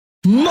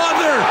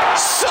Mother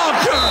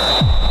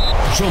Soccer.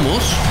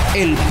 Somos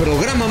el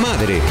programa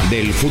madre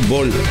del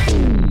fútbol.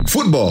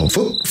 Football?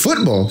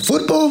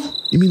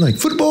 You mean like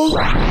football?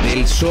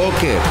 Del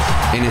soccer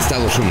en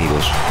Estados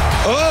Unidos.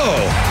 Oh,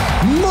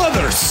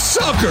 Mother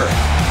Soccer.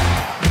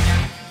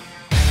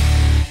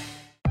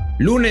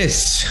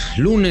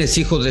 Lunes,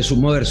 hijos de su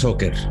Mother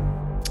Soccer.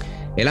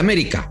 El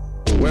América.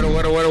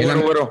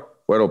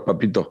 Güero,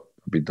 papito.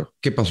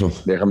 ¿Qué pasó?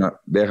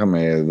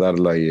 Déjame dar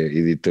la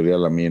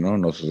editorial a mí, ¿no?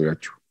 No seas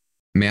gacho.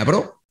 ¿Me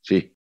abro?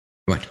 Sí.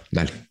 Bueno,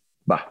 dale.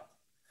 Va.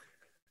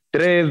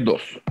 3-2.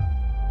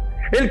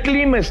 El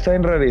clima está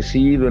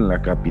enrarecido en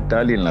la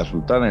capital y en la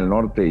Sultana del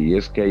Norte, y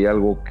es que hay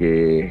algo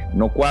que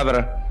no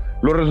cuadra.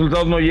 Los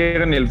resultados no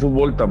llegan y el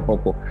fútbol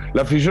tampoco.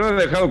 La afición ha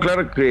dejado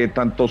claro que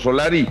tanto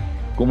Solari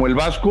como el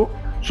Vasco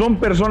son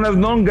personas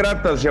non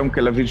gratas, y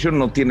aunque la afición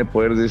no tiene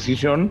poder de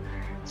decisión,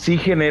 sí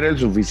genera el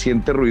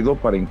suficiente ruido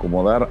para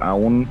incomodar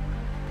aún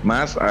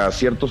más a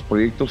ciertos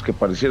proyectos que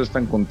pareciera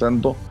están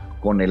contando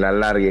con el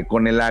alargue,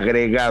 con el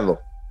agregado.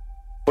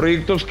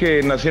 Proyectos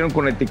que nacieron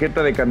con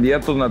etiqueta de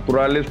candidatos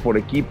naturales por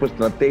equipo,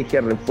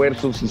 estrategia,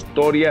 refuerzos,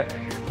 historia,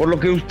 por lo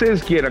que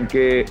ustedes quieran,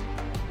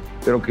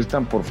 pero que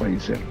están por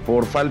fallecer,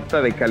 por falta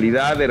de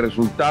calidad, de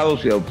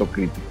resultados y de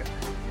autocrítica.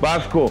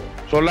 Vasco,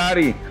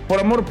 Solari,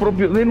 por amor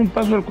propio, den un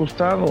paso al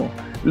costado.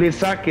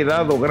 Les ha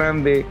quedado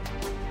grande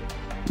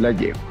la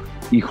yegua,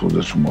 hijos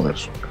de su Mother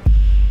Soccer.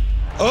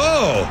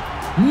 Oh,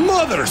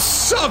 Mother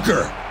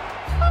Soccer.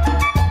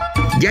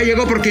 Ya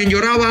llegó por quien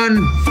lloraban,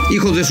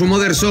 hijos de su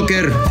Mother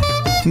Soccer.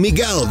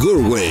 Miguel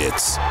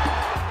Gurwitz.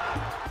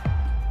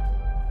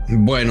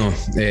 Bueno,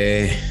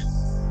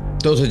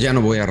 entonces ya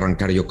no voy a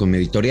arrancar yo con mi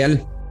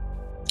editorial.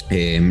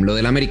 Lo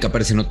del América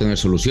parece no tener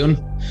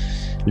solución.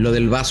 Lo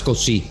del Vasco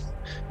sí.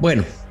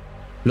 Bueno,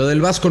 lo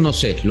del Vasco no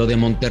sé, lo de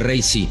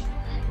Monterrey sí.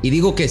 Y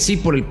digo que sí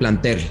por el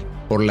plantel,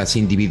 por las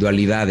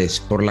individualidades,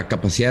 por la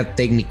capacidad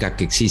técnica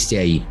que existe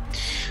ahí.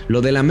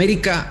 Lo del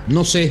América,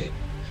 no sé,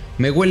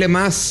 me huele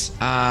más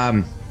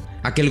a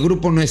que el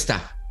grupo no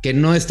está, que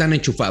no están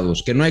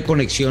enchufados, que no hay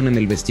conexión en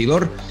el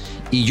vestidor,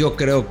 y yo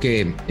creo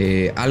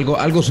que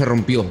algo se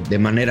rompió de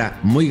manera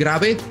muy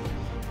grave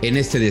en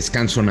este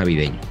descanso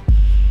navideño.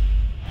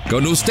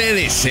 Con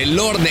ustedes, el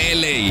Lord de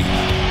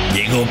LA.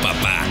 Llegó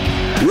papá.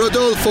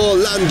 Rodolfo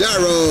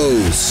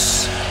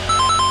Landeros.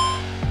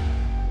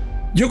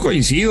 Yo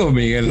coincido,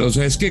 Miguel. O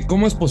sea, es que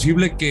 ¿cómo es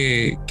posible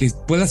que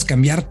puedas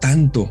cambiar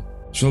tanto?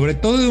 Sobre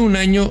todo de un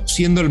año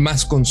siendo el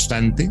más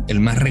constante, el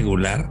más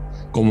regular,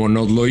 como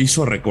nos lo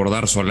hizo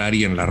recordar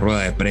Solari en la rueda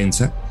de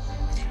prensa.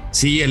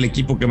 Sí, el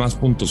equipo que más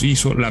puntos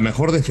hizo, la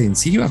mejor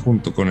defensiva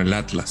junto con el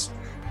Atlas.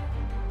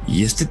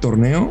 Y este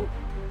torneo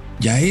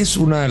ya es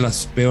una de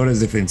las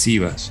peores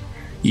defensivas.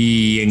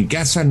 Y en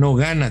casa no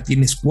gana,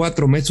 tienes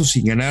 4 meses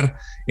sin ganar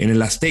en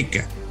el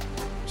Azteca.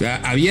 O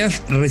sea,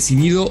 habías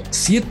recibido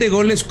 7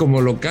 goles como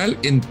local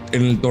en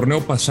el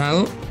torneo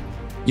pasado,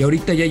 y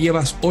ahorita ya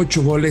llevas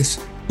 8 goles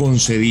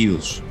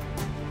concedidos.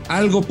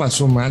 Algo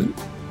pasó mal,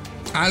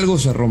 algo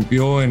se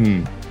rompió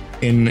en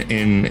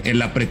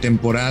la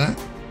pretemporada,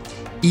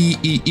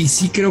 y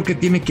sí creo que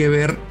tiene que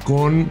ver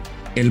con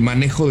el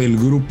manejo del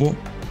grupo,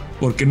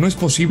 porque no es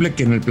posible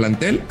que en el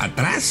plantel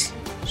atrás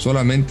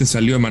solamente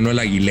salió Emanuel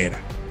Aguilera.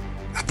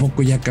 ¿A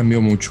poco ya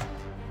cambió mucho?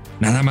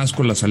 ¿Nada más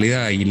con la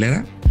salida de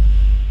Aguilera?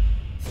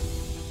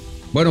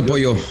 Bueno,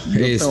 Pollo,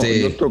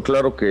 yo tengo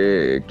claro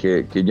que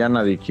ya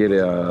nadie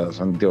quiere a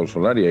Santiago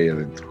Solari ahí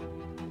adentro.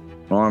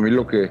 No, a mí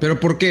lo que... ¿Pero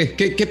por qué?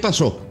 ¿Qué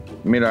pasó?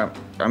 Mira,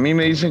 a mí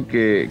me dicen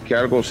que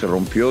algo se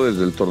rompió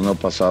desde el torneo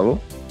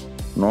pasado,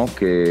 ¿no?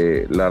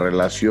 Que la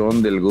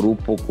relación del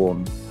grupo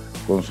con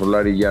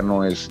Solari ya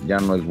no es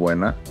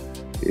buena.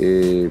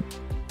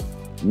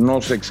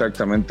 No sé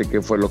exactamente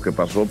qué fue lo que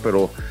pasó,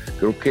 pero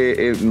creo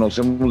que nos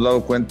hemos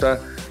dado cuenta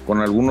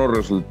con algunos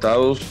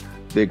resultados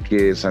de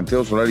que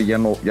Santiago Solari ya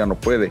no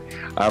puede.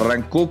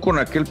 Arrancó con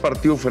aquel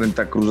partido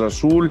frente a Cruz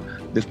Azul,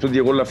 después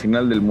llegó la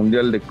final del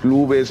Mundial de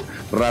Clubes,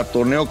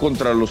 ratoneó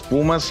contra los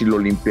Pumas y lo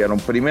limpiaron.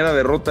 Primera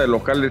derrota de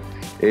local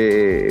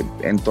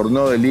en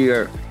torneo de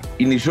liga.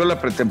 Inició la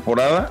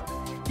pretemporada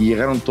y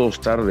llegaron todos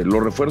tarde.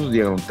 Los refuerzos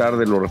llegaron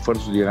tarde, los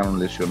refuerzos llegaron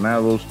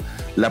lesionados,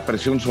 la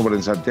presión sobre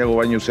Santiago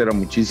Baños era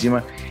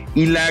muchísima,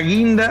 y la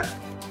guinda,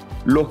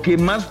 lo que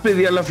más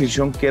pedía la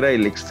afición, que era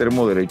el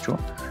extremo derecho,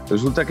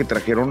 resulta que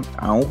trajeron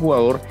a un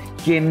jugador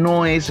que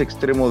no es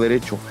extremo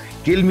derecho,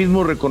 que él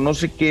mismo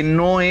reconoce que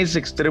no es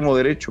extremo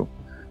derecho.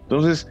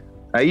 Entonces,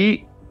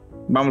 ahí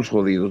vamos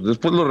jodidos.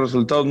 Después los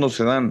resultados no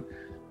se dan,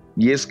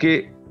 y es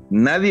que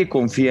nadie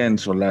confía en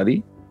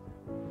Solari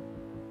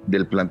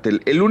del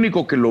plantel. El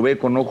único que lo ve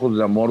con ojos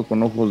de amor,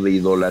 con ojos de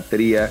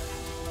idolatría,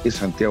 es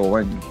Santiago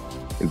Baños.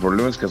 El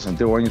problema es que a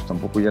Santiago Baños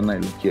tampoco ya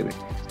nadie lo quiere.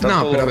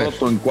 Está todo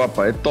roto en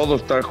Cuapa, todo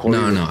está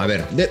jodido. No, a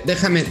ver,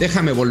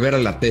 déjame volver a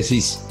la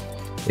tesis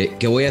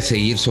que voy a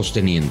seguir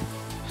sosteniendo.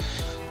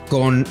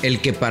 Con el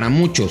que para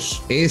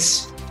muchos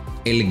es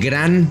el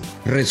gran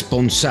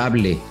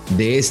responsable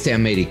de este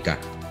América.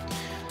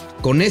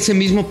 Con ese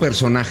mismo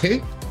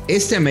personaje,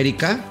 este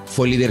América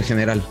fue líder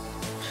general.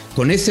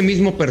 con ese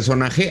mismo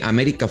personaje,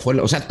 América fue...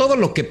 O sea, todo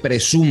lo que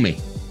presume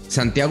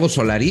Santiago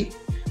Solari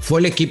fue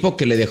el equipo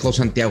que le dejó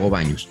Santiago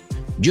Baños.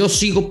 Yo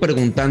sigo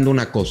preguntando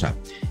una cosa.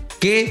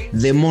 ¿Qué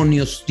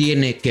demonios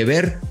tiene que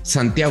ver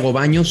Santiago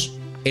Baños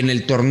en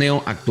el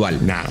torneo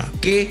actual? Nada.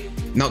 ¿Qué?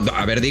 No,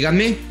 a ver,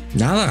 díganme.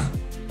 Nada.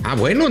 Ah,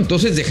 bueno,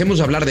 entonces dejemos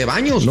de hablar de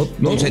Baños. No.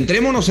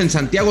 Concentrémonos en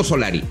Santiago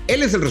Solari.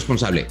 Él es el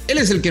responsable. Él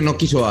es el que no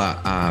quiso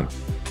ya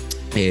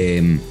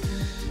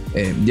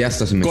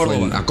hasta se me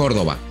Córdoba. fue a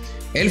Córdoba.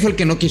 Él fue el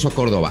que no quiso a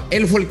Córdoba.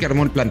 Él fue el que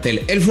armó el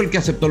plantel. Él fue el que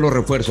aceptó los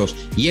refuerzos.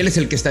 Y él es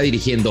el que está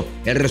dirigiendo.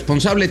 El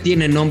responsable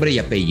tiene nombre y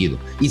apellido.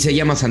 Y se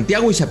llama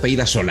Santiago y se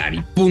apellida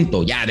Solari.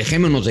 Punto. Ya,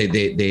 dejémonos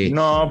de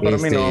No, para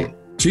mí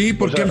no. Sí,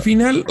 porque al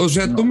final,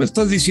 tú me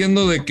estás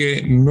diciendo de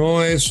que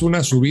no es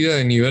una subida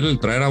de nivel el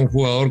traer a un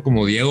jugador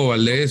como Diego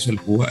Valdés,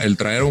 el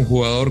traer a un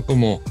jugador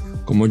como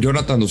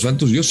Jonathan Dos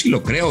Santos. Yo sí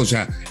lo creo. O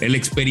sea, el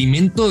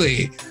experimento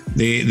de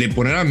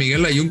poner a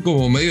Miguel Layún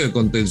como medio de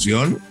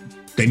contención,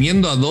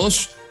 teniendo a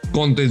dos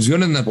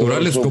contenciones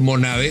naturales como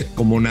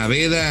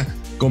Naveda,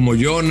 como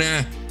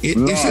Jonah.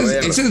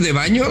 ¿Ese es de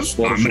Baños?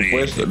 Por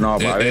supuesto. No,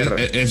 a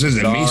ver. Ese es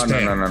del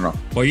Mister. No.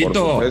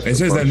 Pollito,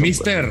 ese es del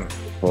Mister.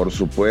 Por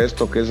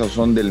supuesto que esas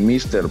son del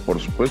Mister.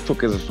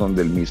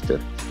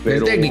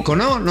 Pero, el técnico,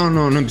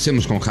 no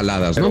empecemos con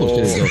jaladas, ¿no?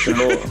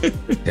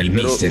 El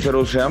Mister.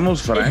 Pero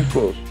seamos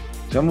francos.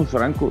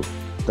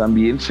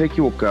 También se ha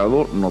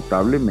equivocado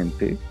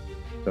notablemente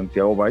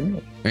Santiago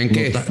Baños. ¿En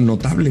qué?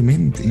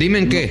 Notablemente. Dime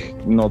en qué.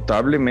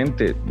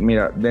 Notablemente.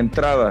 Mira, de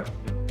entrada,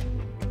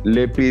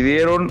 le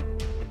pidieron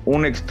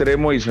un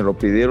extremo y se lo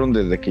pidieron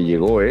desde que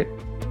llegó,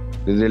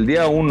 desde el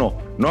día 1.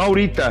 No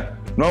ahorita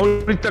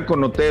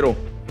con Otero.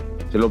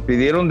 Se lo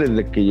pidieron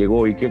desde que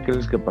llegó. ¿Y qué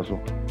crees que pasó?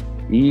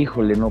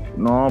 Híjole, no,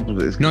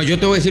 pues es que... No, yo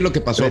te voy a decir lo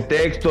que pasó.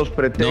 Pretextos.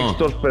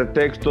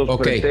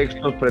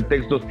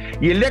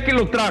 Y el día que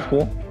lo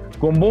trajo,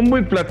 con bombo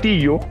y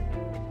platillo,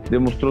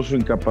 demostró su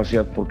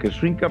incapacidad, porque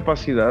su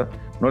incapacidad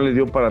no le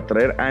dio para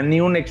traer a ni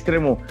un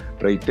extremo.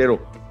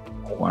 Reitero,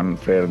 Juan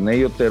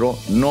Ferney Otero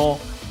no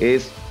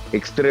es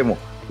extremo.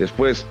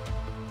 Después,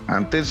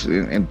 antes,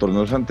 en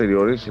torneos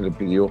anteriores, se le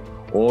pidió,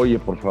 oye,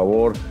 por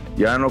favor,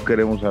 ya no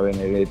queremos a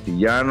Benedetti,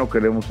 ya no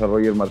queremos a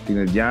Roger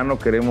Martínez, ya no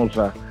queremos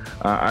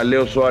a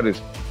Leo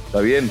Suárez.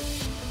 Está bien.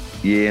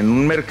 Y en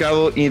un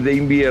mercado de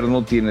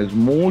invierno tienes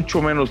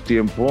mucho menos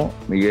tiempo,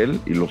 Miguel,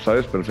 y lo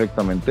sabes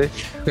perfectamente,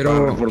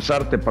 para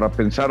reforzarte, para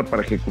pensar,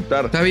 para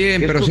ejecutar. Está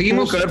bien, pero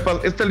seguimos...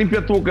 Esta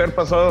limpia tuvo que haber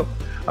pasado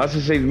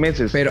hace 6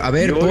 meses. Pero, a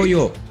ver,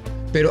 Pollo,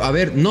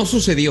 no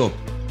sucedió.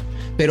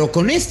 Pero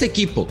con este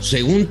equipo,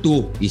 según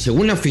tú y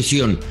según la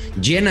afición,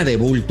 llena de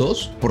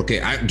bultos,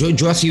 porque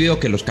yo así veo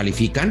que los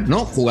califican,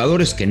 ¿no?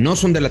 Jugadores que no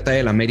son de la talla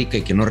del América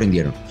y que no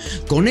rindieron.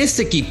 Con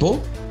este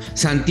equipo,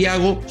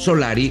 Santiago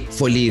Solari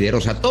fue líder.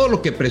 O sea, todo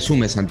lo que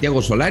presume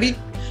Santiago Solari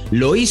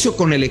lo hizo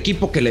con el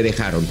equipo que le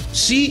dejaron.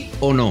 ¿Sí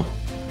o no?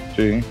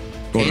 Sí.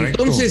 Correcto.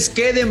 Entonces,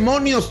 ¿qué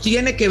demonios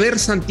tiene que ver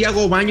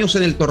Santiago Baños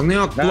en el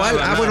torneo actual?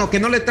 Nada. Bueno, que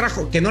no le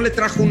trajo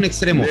un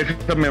extremo.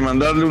 Déjame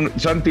mandarle un...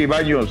 Santi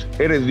Baños,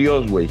 eres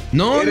Dios, güey.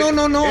 No.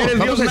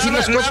 Vamos a decir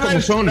las cosas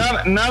como son.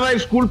 Nada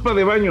es culpa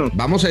de Baños.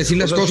 Vamos a decir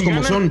las cosas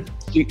como son.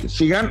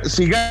 Si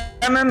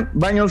ganan,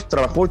 Baños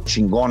trabajó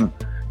chingón.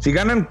 Si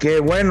ganan,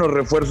 qué buenos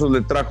refuerzos le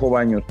trajo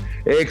Baños.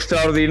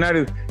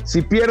 Extraordinarios.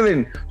 Si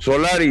pierden,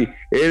 Solari,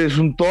 eres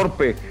un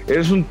torpe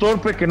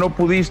que no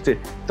pudiste.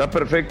 Está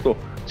perfecto.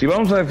 Si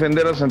vamos a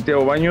defender a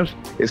Santiago Baños,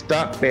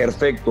 está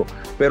perfecto.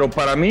 Pero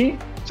para mí,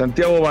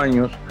 Santiago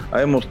Baños ha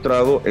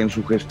demostrado en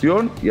su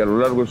gestión y a lo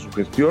largo de su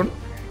gestión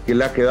que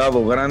le ha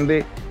quedado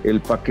grande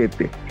el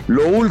paquete.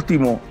 Lo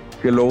último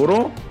que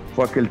logró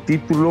fue aquel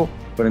título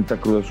frente a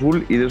Cruz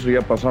Azul y de eso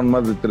ya pasaron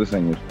más de 3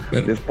 años.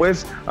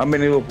 Después han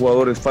venido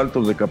jugadores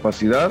faltos de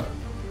capacidad,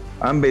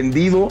 han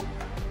vendido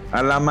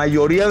a la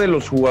mayoría de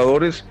los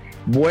jugadores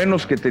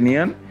buenos que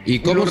tenían. ¿Y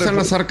cómo están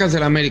las arcas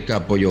del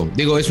América, Pollo?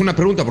 Digo, es una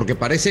pregunta porque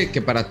parece que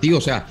para ti,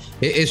 o sea,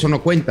 eso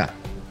no cuenta,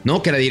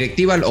 ¿no? Que la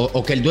directiva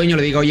o que el dueño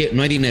le diga, oye,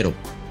 no hay dinero.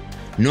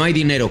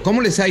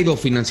 ¿Cómo les ha ido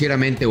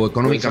financieramente o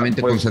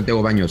económicamente con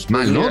Santiago Baños?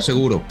 Mal, ¿no?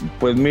 Seguro.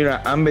 Pues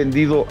mira, han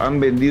vendido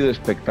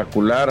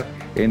espectacular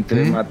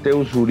entre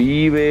Mateus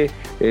Uribe,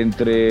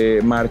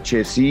 entre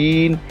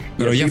Marchesín.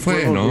 Pero ya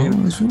fue, ¿no?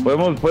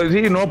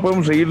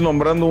 Podemos seguir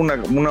nombrando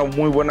una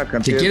muy buena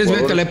cantidad. Si quieres,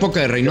 vete a la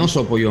época de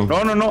Reynoso, Pollo.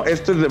 No,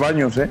 esto es de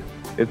Baños,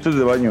 Esto es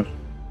de Baños.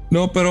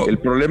 No, pero... El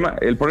problema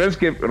es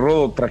que,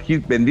 Rodo,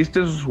 vendiste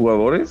a esos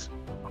jugadores,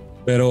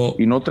 pero...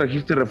 y no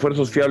trajiste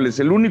refuerzos fiables.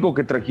 El único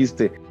que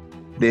trajiste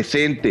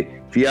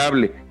decente,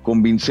 fiable,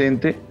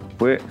 convincente,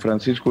 fue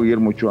Francisco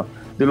Guillermo Ochoa.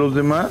 De los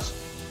demás,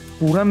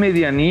 pura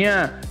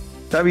medianía.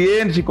 Está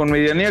bien, si con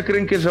medianía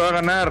creen que se va a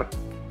ganar,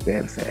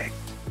 perfecto.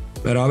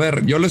 Pero a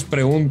ver, yo les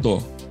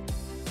pregunto,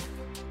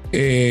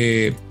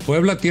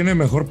 ¿Puebla tiene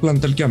mejor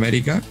plantel que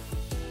América?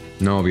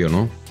 No, obvio,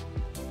 ¿no?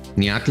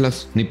 Ni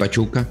Atlas, ni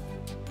Pachuca.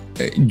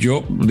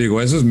 Yo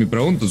digo, esa es mi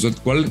pregunta. O sea,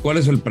 ¿cuál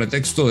es el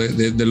pretexto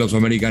de los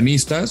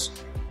americanistas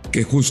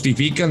que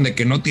justifican de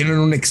que no tienen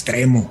un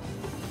extremo?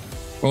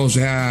 O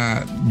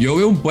sea, yo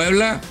veo un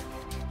Puebla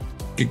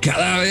que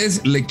cada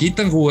vez le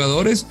quitan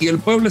jugadores y el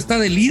Puebla está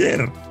de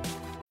líder.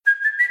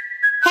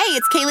 Hey,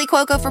 it's Kaylee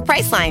Cuoco for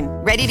Priceline.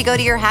 Ready to go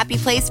to your happy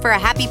place for a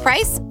happy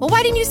price? Well,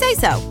 why didn't you say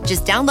so?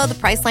 Just download the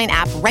Priceline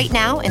app right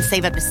now and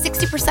save up to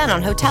 60%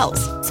 on hotels.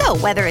 So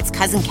whether it's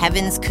Cousin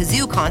Kevin's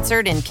Kazoo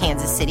Concert in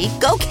Kansas City,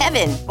 go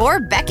Kevin,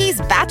 or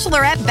Becky's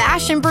Bachelorette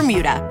Bash in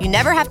Bermuda, you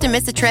never have to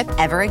miss a trip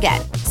ever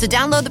again. So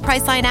download the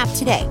Priceline app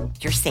today.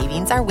 Your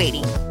savings are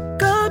waiting.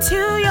 Go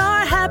to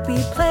your happy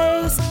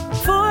place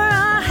for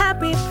a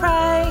happy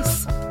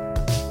price.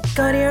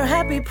 Go to your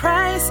happy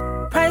price,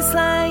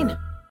 Priceline.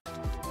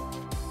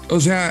 O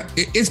sea,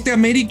 este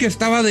América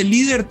estaba de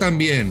líder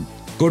también,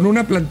 con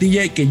una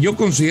plantilla que yo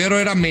considero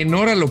era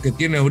menor a lo que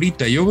tiene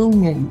ahorita. Yo veo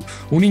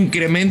un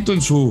incremento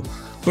en su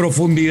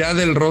profundidad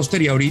del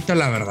roster y ahorita,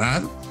 la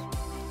verdad,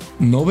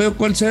 no veo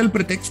cuál sea el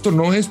pretexto,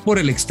 no es por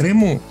el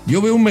extremo.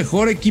 Yo veo un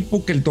mejor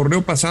equipo que el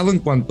torneo pasado en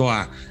cuanto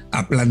a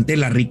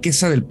plantel, la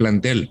riqueza del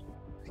plantel.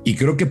 Y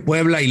creo que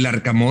Puebla y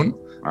Larcamón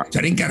se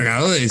han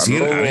encargado de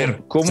decir, a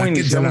ver,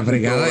 sáquense la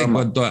fregada en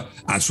cuanto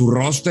a su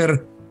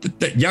roster.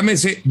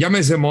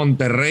 Llámese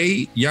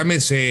Monterrey,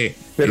 llámese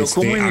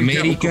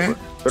América.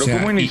 Pero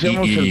 ¿cómo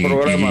iniciamos el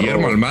programa? Y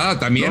Guillermo Almada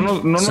también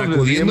no nos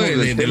sacudiendo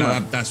de la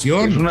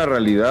adaptación. Es una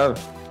realidad.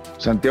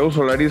 Santiago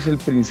Solari es el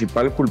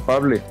principal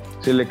culpable.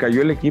 Se le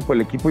cayó el equipo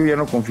ya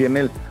no confía en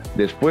él.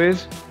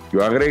 Después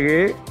yo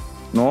agregué,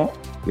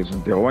 que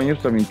Santiago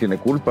Baños también tiene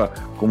culpa,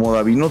 como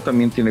Davino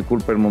también tiene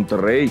culpa en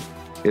Monterrey.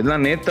 Es la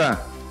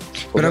neta.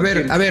 Pero a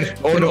ver.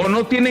 O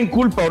no tienen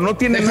culpa, o no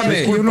tienen nada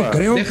de culpa. Yo no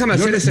creo. Déjame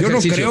hacer ese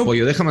ejercicio,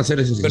 Pollo. Déjame hacer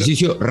ese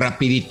ejercicio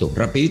rapidito.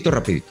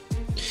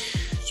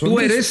 Tú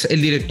eres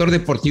el director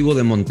deportivo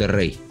de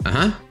Monterrey.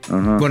 Ajá.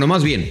 Bueno,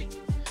 más bien.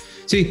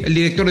 Sí, el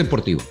director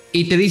deportivo.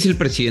 Y te dice el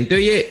presidente,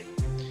 oye,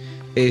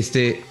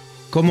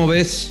 ¿cómo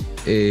ves?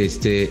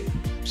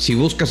 Si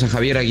buscas a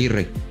Javier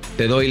Aguirre,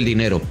 te doy el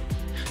dinero.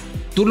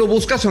 ¿Tú lo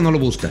buscas o no lo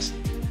buscas?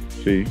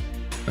 Sí.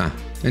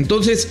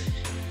 Entonces,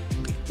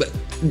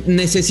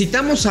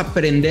 necesitamos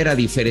aprender a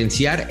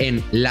diferenciar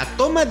en la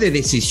toma de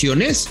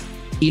decisiones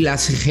y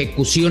las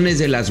ejecuciones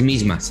de las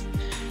mismas.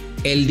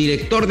 El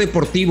director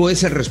deportivo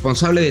es el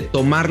responsable de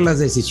tomar las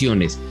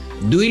decisiones.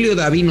 Duilio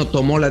Davino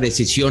tomó la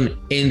decisión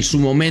en su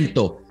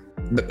momento,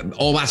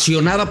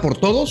 ovacionada por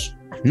todos,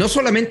 no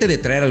solamente de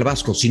traer al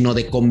Vasco, sino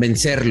de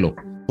convencerlo,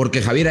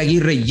 porque Javier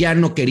Aguirre ya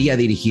no quería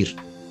dirigir.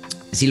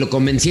 Si lo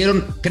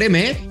convencieron,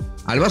 créeme,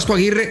 al Vasco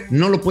Aguirre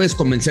no lo puedes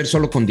convencer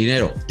solo con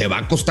dinero. Te va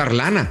a costar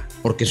lana,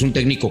 porque es un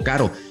técnico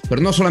caro, pero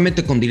no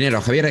solamente con dinero.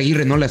 A Javier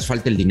Aguirre no le hace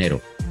falta el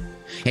dinero.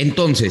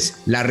 Entonces,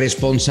 la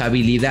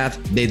responsabilidad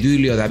de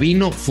Duilio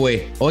Davino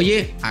fue,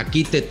 oye,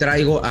 aquí te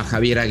traigo a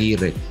Javier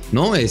Aguirre,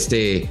 ¿no?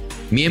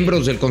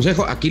 Miembros del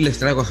consejo, aquí les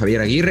traigo a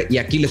Javier Aguirre y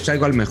aquí les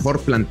traigo al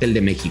mejor plantel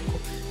de México.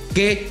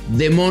 ¿Qué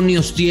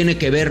demonios tiene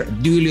que ver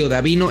Duilio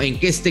Davino en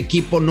que este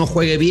equipo no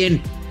juegue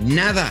bien?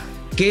 Nada.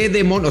 ¿Qué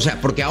demonios? O sea,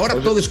 porque ahora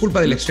todo es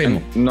culpa del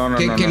extremo.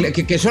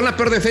 Que son la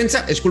peor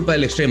defensa es culpa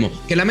del extremo.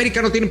 Que el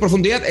América no tiene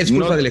profundidad es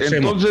culpa del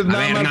extremo. Entonces,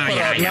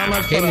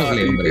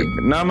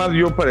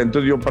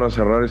 yo para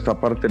cerrar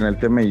esta parte en el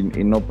tema y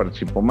no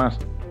participo más.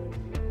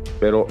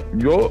 Pero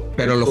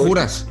lo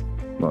juras.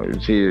 No,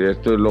 sí,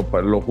 esto lo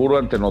juro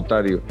ante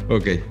notario.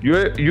 Ok.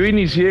 Yo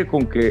inicié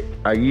con que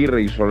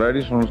Aguirre y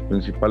Solari son los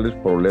principales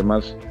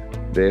problemas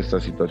de esta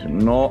situación.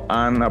 No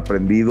han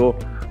aprendido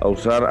a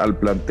usar al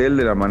plantel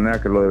de la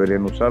manera que lo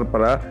deberían usar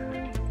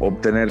para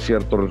obtener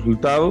ciertos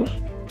resultados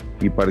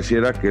y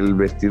pareciera que el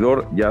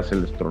vestidor ya se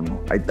les tronó.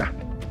 Ahí está,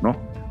 ¿no?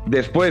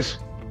 Después,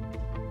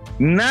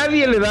 no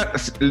le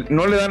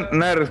dan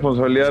nada de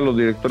responsabilidad a los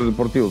directores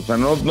deportivos. O sea,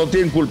 no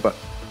tienen culpa.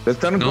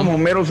 Están como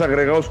meros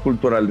agregados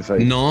culturales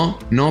ahí. No,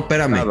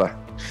 espérame.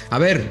 Nada. A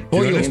ver,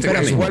 Pollo,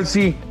 espérame. ¿En cuál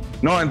sí?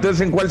 No,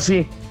 entonces, ¿en cuál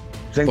sí?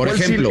 O sea, por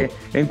ejemplo,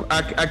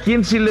 ¿a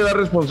quién sí le da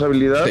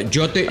responsabilidad?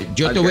 Yo te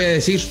voy a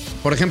decir,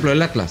 por ejemplo,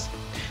 el Atlas.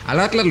 Al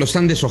Atlas lo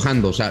están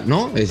deshojando, o sea,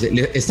 ¿no?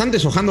 Están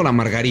deshojando la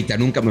margarita,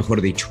 nunca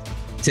mejor dicho.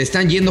 Se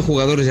están yendo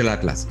jugadores del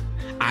Atlas.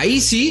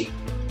 Ahí sí,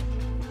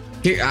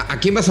 ¿a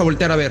quién vas a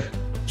voltear a ver?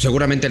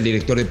 Seguramente al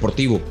director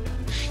deportivo.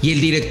 Y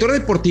el director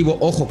deportivo,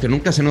 ojo, que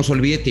nunca se nos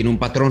olvide, tiene un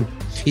patrón.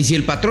 Y si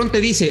el patrón te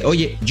dice,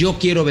 oye, yo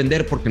quiero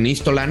vender porque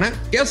necesito lana,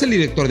 ¿qué hace el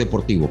director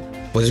deportivo?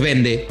 Pues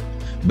vende.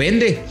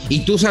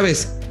 Y tú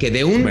sabes que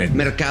de un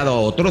mercado a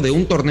otro, de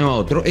un torneo a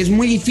otro, es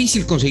muy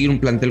difícil conseguir un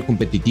plantel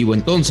competitivo.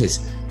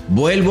 Entonces,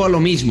 vuelvo a lo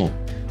mismo.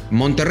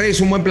 ¿Monterrey es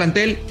un buen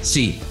plantel?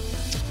 Sí.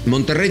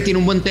 ¿Monterrey tiene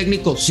un buen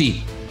técnico?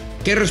 Sí.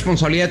 ¿Qué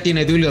responsabilidad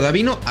tiene Duilio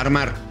Davino?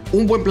 Armar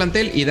un buen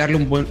plantel y darle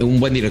un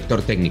buen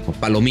director técnico.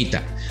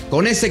 Palomita.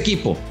 Con este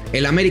equipo,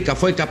 el América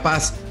fue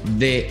capaz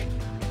de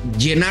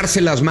llenarse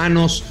las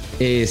manos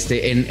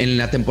en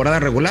la temporada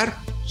regular.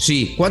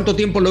 Sí. ¿Cuánto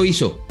tiempo lo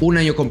hizo? Un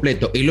año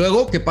completo. ¿Y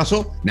luego qué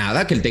pasó?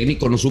 Nada, que el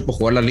técnico no supo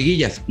jugar las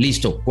liguillas.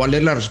 Listo. ¿Cuál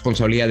es la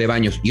responsabilidad de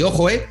Baños? Y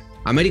ojo,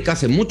 América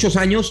hace muchos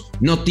años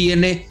no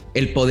tiene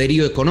el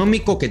poderío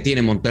económico que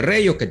tiene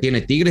Monterrey o que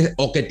tiene Tigres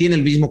o que tiene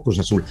el mismo Cruz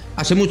Azul.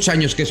 Hace muchos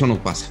años que eso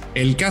no pasa.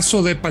 El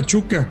caso de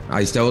Pachuca.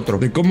 Ahí está otro.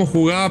 De cómo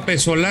jugaba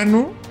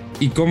Pesolano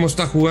y cómo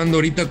está jugando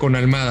ahorita con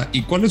Almada.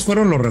 ¿Y cuáles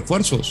fueron los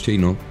refuerzos? Sí,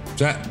 ¿no? O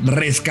sea,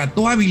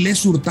 rescató a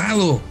Avilés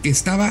Hurtado, que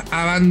estaba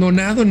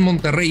abandonado en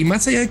Monterrey. Y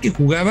más allá de que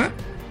jugaba,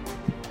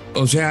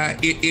 o sea,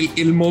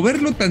 el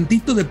moverlo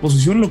tantito de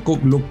posición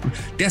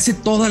te hace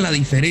toda la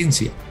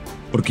diferencia.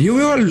 Porque yo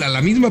veo a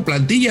la misma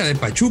plantilla de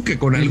Pachuca,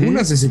 con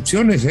algunas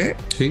excepciones, ¿eh?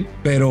 Sí.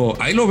 Pero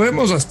ahí lo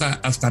vemos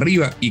hasta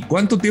arriba. ¿Y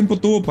cuánto tiempo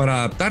tuvo para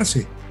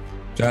adaptarse?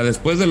 O sea,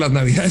 después de las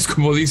Navidades,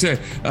 como dice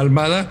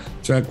Almada,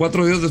 o sea,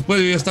 4 días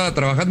después yo ya estaba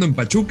trabajando en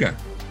Pachuca.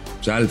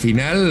 O sea, al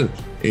final,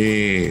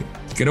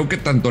 creo que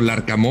tanto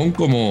Larcamón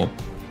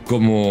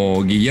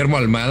como Guillermo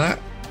Almada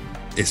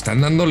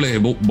están dándole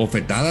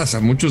bofetadas a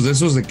muchos de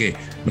esos de que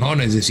no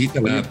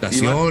necesitan la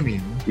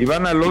adaptación.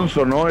 Iván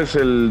Alonso, ¿no? Es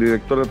el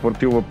director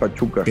deportivo de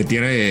Pachuca. Que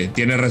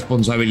tiene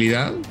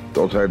responsabilidad.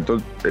 O sea,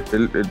 entonces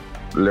él,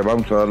 le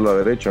vamos a dar la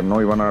derecha,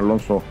 ¿no? Iván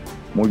Alonso,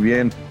 muy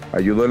bien.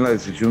 Ayudó en la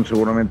decisión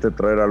seguramente de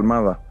traer a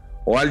Almada.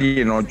 O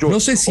alguien, o yo. No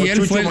sé si él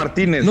Chucho fue.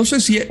 Martínez. No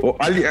sé si. O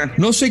alguien.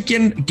 No sé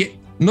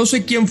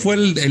quién fue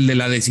el de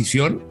la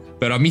decisión,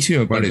 pero a mí sí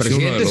me pareció. El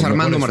presidente es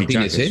Armando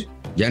Martínez, fichajes.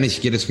 Ya ni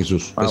siquiera es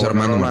Jesús. Es Bueno,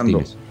 Armando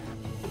Martínez.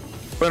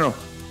 Bueno,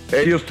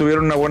 ellos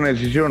tuvieron una buena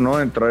decisión,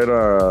 ¿no? En traer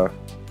a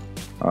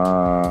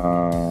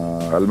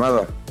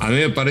Almada. A mí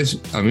me parece.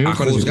 A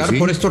juzgar que sí.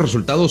 por estos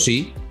resultados,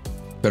 sí.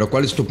 Pero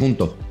 ¿cuál es tu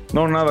punto?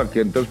 No, nada,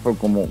 que entonces pues,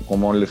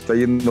 como le está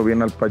yendo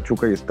bien al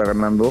Pachuca y está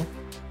ganando,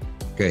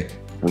 ¿Qué?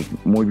 pues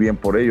muy bien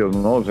por ellos,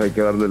 ¿no? O sea, hay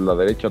que darles la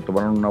derecha,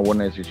 tomaron una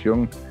buena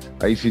decisión.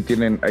 Ahí sí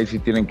tienen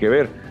que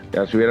ver.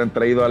 Ya si hubieran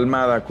traído a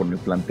Almada con el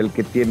plantel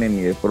que tienen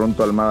y de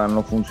pronto Almada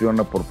no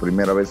funciona por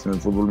primera vez en el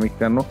fútbol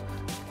mexicano,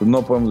 pues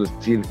no podemos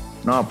decir,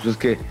 no, pues es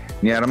que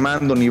ni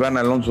Armando ni Iván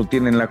Alonso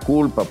tienen la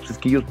culpa, pues es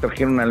que ellos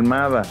trajeron a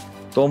Almada,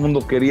 todo el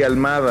mundo quería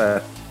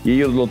Almada y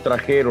ellos lo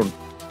trajeron.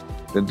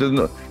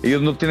 Entonces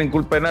ellos no tienen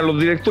culpa de nada. Los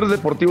directores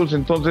deportivos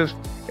entonces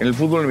en el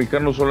fútbol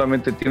mexicano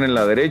solamente tienen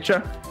la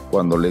derecha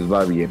cuando les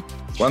va bien.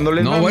 Cuando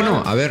les va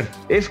mal, a ver.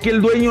 Es que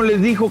el dueño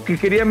les dijo que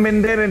querían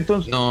vender,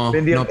 entonces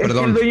vendieron. perdón.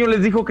 Es que el dueño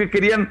les dijo que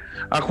querían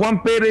a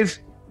Juan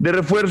Pérez de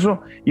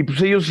refuerzo y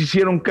pues ellos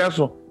hicieron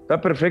caso.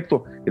 Está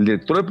perfecto. El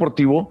director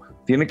deportivo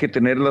tiene que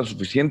tener la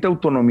suficiente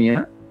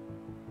autonomía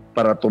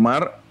para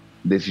tomar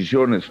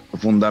decisiones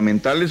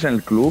fundamentales en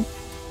el club,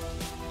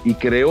 y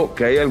creo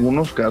que hay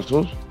algunos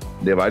casos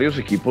de varios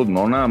equipos,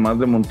 no nada más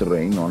de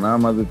Monterrey, no nada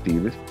más de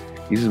Tigres,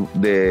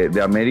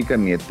 de América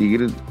ni de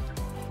Tigres,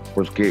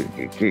 pues que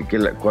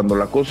cuando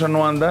la cosa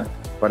no anda,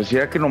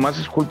 parecía que nomás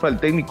es culpa del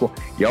técnico.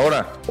 Y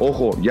ahora,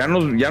 ojo, ya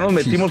nos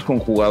metimos con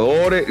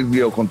jugadores,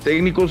 con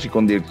técnicos y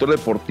con director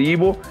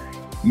deportivo,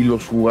 y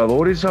los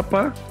jugadores,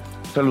 apa,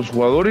 o sea, los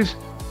jugadores,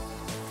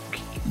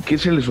 ¿qué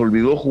se les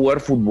olvidó jugar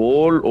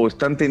fútbol o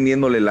están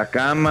tendiéndole la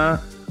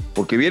cama?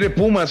 Porque viene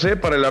Pumas,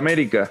 para el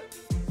América.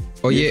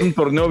 Oye, y es un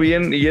torneo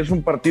bien, y es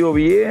un partido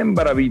bien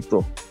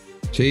bravito.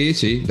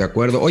 Sí, de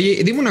acuerdo.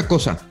 Oye, dime una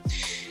cosa.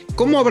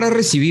 ¿Cómo habrá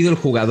recibido el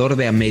jugador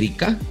de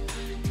América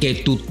que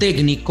tu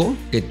técnico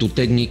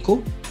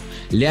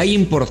le haya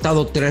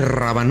importado 3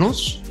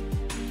 rábanos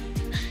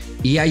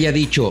y haya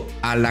dicho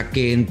a la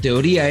que en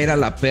teoría era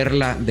la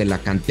perla de la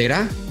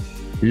cantera,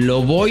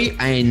 lo voy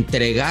a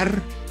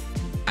entregar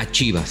a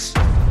Chivas?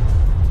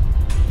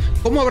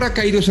 ¿Cómo habrá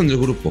caído eso en el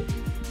grupo?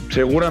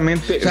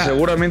 Seguramente, o sea,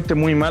 seguramente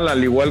muy mal,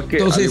 al igual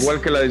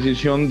que la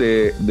decisión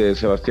de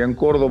Sebastián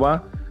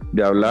Córdoba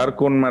de hablar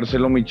con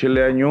Marcelo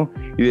Michele Año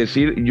y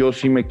decir, yo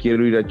sí me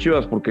quiero ir a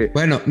Chivas, porque...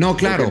 Bueno, no,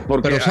 claro,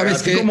 porque pero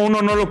 ¿sabes qué? Como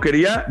uno no lo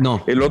quería,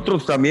 no. El otro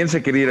también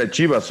se quería ir a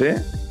Chivas,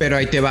 Pero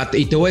ahí te va,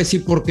 y te voy a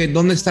decir por qué,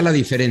 ¿dónde está la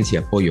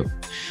diferencia, Pollo?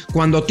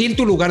 Cuando a ti en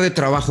tu lugar de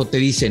trabajo te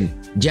dicen,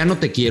 ya no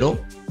te quiero,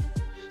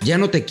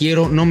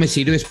 no me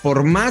sirves,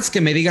 por más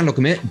que me digan lo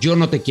que me... Yo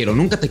no te quiero,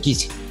 nunca te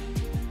quise.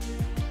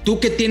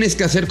 ¿Tú qué tienes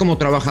que hacer como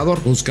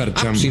trabajador? Buscar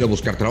chamba. Pues ir a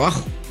buscar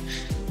trabajo.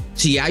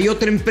 Si hay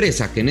otra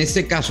empresa que en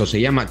este caso se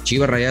llama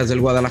Chivas Rayadas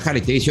del Guadalajara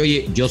y te dice,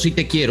 oye, yo sí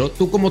te quiero,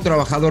 tú como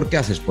trabajador, ¿qué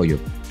haces, Pollo?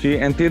 Sí,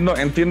 entiendo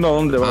a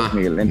dónde vas,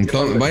 Miguel.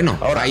 Entonces, bueno,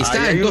 ahora, ahí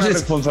está. Hay entonces, una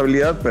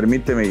responsabilidad,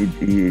 permíteme,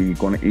 y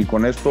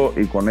con esto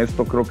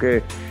creo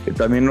que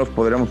también nos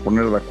podríamos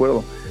poner de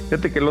acuerdo.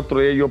 Fíjate que el otro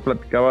día yo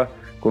platicaba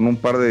con un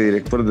par de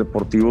directores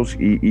deportivos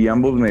y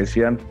ambos me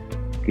decían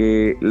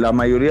que la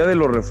mayoría de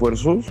los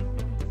refuerzos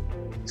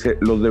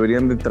los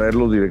deberían de traer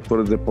los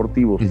directores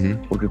deportivos,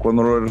 porque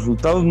cuando los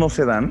resultados no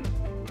se dan,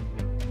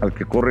 al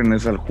que corren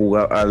es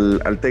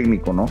al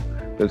técnico, ¿no?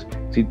 Entonces,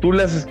 si tú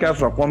le haces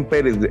caso a Juan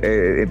Pérez,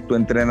 tu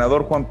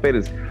entrenador Juan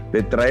Pérez,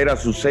 de traer a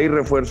sus 6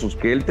 refuerzos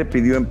que él te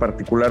pidió en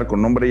particular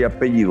con nombre y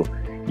apellido,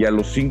 y a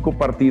los 5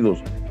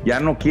 partidos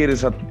ya no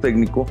quieres a tu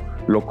técnico,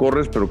 lo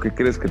corres, pero ¿qué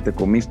crees? Que te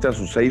comiste a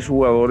sus 6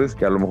 jugadores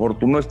que a lo mejor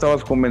tú no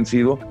estabas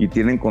convencido y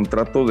tienen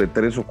contrato de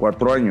 3 o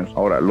 4 años.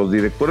 Ahora, los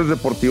directores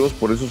deportivos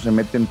por eso se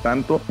meten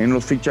tanto en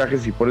los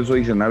fichajes y por eso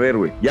dicen, a ver,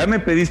 güey, ya me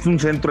pediste un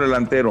centro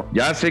delantero,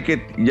 ya sé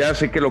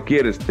que lo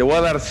quieres, te voy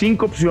a dar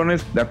 5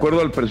 opciones de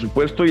acuerdo al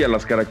presupuesto y a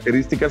las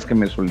características que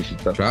me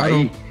solicitas. Claro.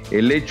 Ahí,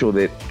 el hecho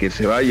de que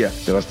se vaya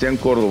Sebastián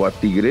Córdoba a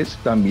Tigres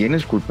también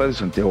es culpa de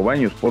Santiago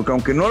Baños, porque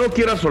aunque no lo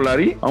quiera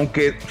Solari,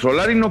 aunque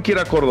Solari no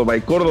quiera Córdoba, Córdoba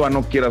y Córdoba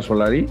no quiere a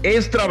Solari,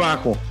 es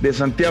trabajo de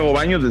Santiago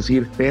Baños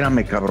decir,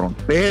 espérame cabrón,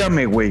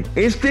 espérame güey,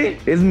 este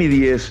es mi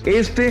 10,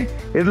 este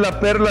es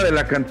la perla de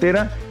la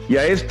cantera y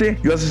a este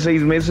yo hace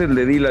 6 meses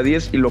le di la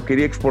 10 y lo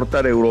quería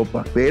exportar a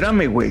Europa.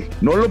 Espérame güey,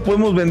 no lo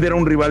podemos vender a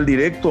un rival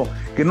directo,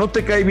 que no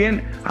te cae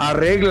bien,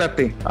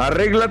 arréglate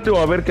o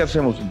a ver qué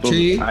hacemos. Entonces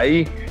sí.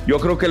 Ahí yo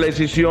creo que la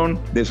decisión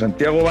de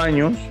Santiago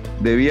Baños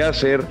debía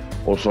ser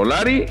o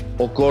Solari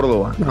o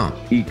Córdoba. No.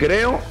 Y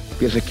creo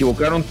que se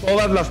equivocaron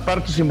todas las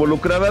partes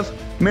involucradas,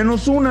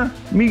 menos una,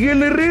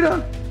 Miguel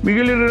Herrera.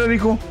 Miguel Herrera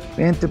dijo,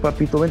 vente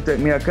papito, vente,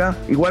 mira acá,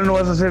 igual no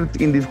vas a ser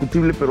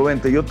indiscutible, pero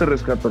vente, yo te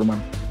rescato,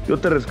 hermano, yo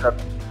te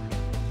rescato.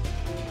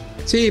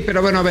 Sí,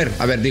 pero bueno, a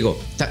ver, digo,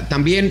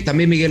 también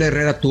Miguel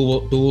Herrera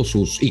tuvo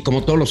sus, y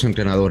como todos los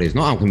entrenadores,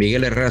 ¿no? Aunque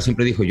Miguel Herrera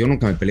siempre dijo, yo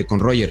nunca me peleé con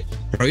Roger.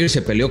 Roger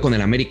se peleó con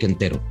el América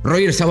entero.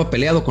 Roger estaba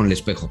peleado con el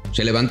espejo.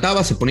 Se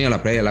levantaba, se ponía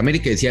la playa del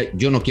América y decía,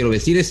 yo no quiero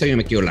vestir esta, yo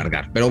me quiero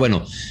largar. Pero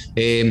bueno,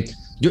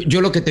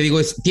 yo lo que te digo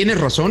es, tienes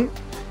razón.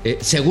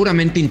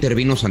 Seguramente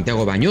intervino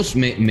Santiago Baños.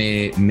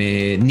 Me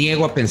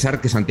niego a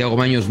pensar que Santiago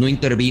Baños no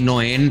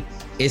intervino en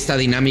esta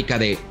dinámica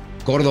de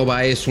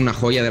Córdoba es una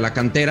joya de la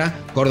cantera,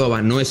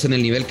 Córdoba no es en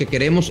el nivel que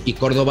queremos y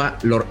Córdoba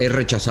es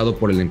rechazado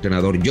por el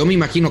entrenador. Yo me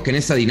imagino que en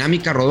esta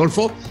dinámica,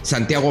 Rodolfo,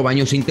 Santiago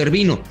Baños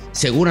intervino,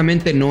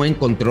 seguramente no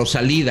encontró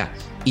salida.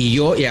 Y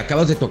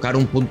acabas de tocar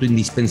un punto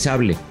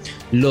indispensable.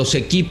 Los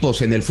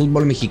equipos en el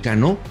fútbol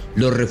mexicano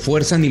los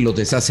refuerzan y los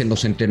deshacen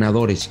los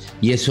entrenadores.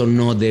 Y eso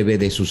no debe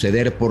de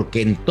suceder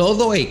porque en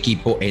todo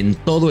equipo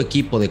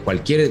de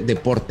cualquier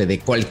deporte, de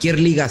cualquier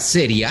liga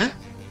seria,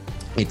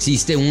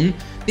 existe un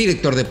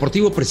director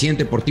deportivo,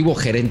 presidente deportivo,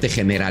 gerente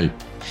general.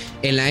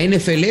 En la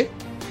NFL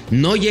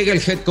no llega el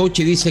head coach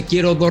y dice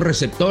quiero 2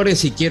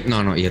 receptores y quiero...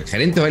 No, y el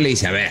gerente va y le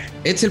dice, a ver,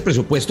 este es el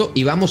presupuesto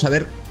y vamos a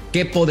ver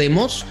qué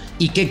podemos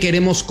y qué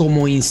queremos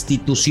como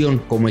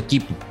institución, como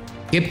equipo.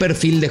 ¿Qué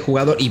perfil de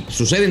jugador? Y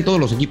sucede en todos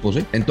los equipos,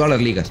 en todas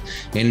las ligas.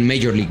 En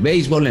Major League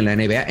Baseball, en la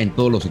NBA, en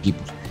todos los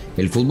equipos.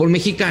 El fútbol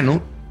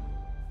mexicano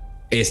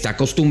está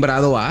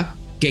acostumbrado a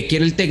qué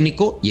quiere el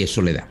técnico y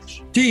eso le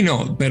damos. Sí,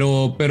 no,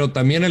 pero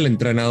también el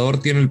entrenador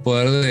tiene el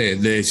poder de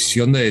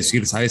decisión de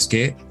decir, ¿sabes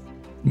qué?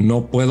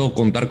 No puedo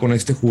contar con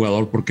este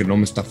jugador porque no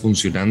me está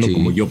funcionando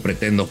como yo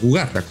pretendo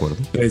jugar. De acuerdo.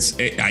 Entonces,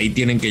 ahí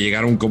tienen que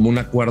llegar a un común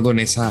acuerdo en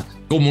esa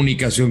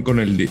comunicación con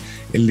el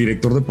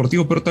director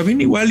deportivo, pero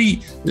también igual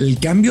y el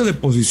cambio de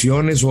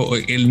posiciones o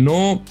el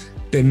no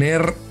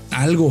tener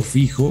algo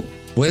fijo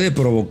puede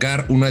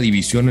provocar una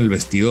división en el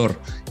vestidor.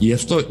 Y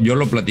esto yo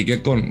lo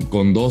platiqué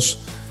con dos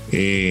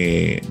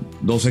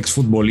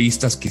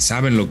exfutbolistas que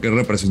saben lo que es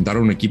representar a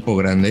un equipo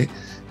grande.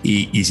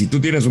 Y si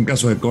tú tienes un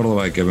caso de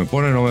Córdoba de que me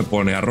pone o no me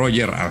pone, a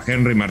Roger, a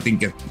Henry Martín,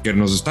 que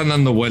nos están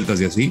dando vueltas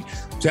y así,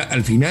 o sea,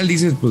 al final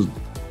dices, pues,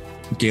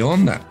 ¿qué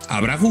onda?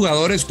 Habrá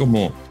jugadores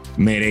como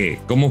Meré,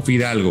 como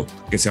Fidalgo,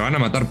 que se van a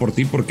matar por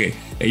ti porque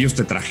ellos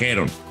te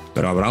trajeron,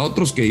 pero habrá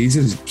otros que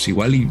dices, pues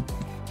igual y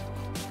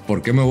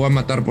 ¿por qué me voy a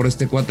matar por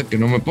este cuate que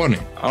no me pone?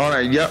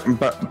 Ahora, ya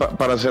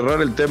para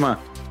cerrar el tema,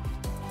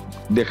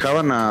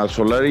 ¿dejaban a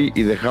Solari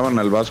y dejaban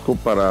al Vasco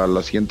para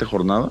la siguiente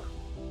jornada?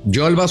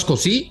 Yo al Vasco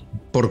sí,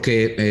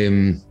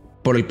 porque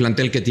por el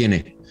plantel que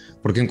tiene,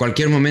 porque en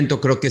cualquier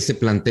momento creo que este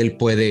plantel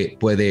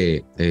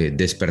puede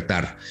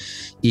despertar.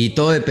 Y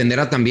todo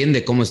dependerá también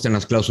de cómo estén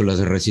las cláusulas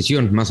de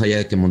rescisión, más allá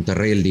de que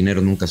Monterrey el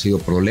dinero nunca ha sido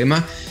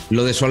problema.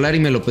 Lo de Solari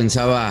me lo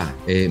pensaba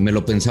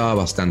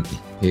bastante.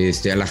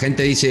 A la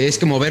gente dice, es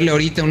que moverle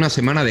ahorita una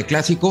semana de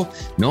clásico,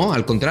 no,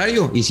 al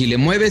contrario, y si le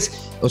mueves,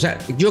 o sea,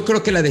 yo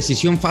creo que la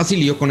decisión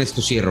fácil, y yo con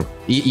esto cierro,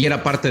 y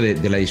era parte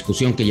de la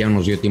discusión que ya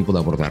nos dio tiempo de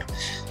abordar.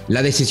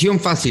 La decisión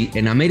fácil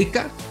en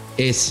América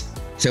es,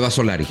 se va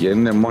Solari.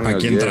 ¿Quién demonios? ¿A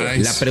quién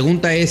traes? La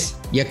pregunta es,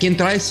 ¿y a quién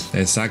traes?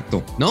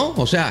 Exacto. ¿No?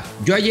 O sea,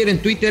 yo ayer en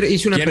Twitter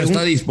hice una pregunta. ¿Quién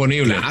está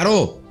disponible?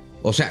 Claro.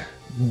 O sea,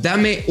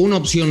 dame una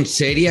opción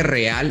seria,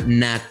 real,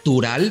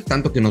 natural,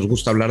 tanto que nos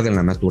gusta hablar de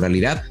la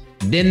naturalidad.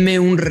 Denme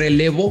un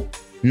relevo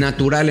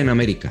natural en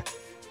América.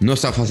 No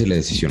está fácil la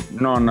decisión.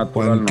 No,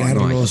 natural. Juan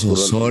Carlos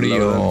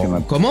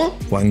Osorio. ¿Cómo?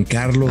 Juan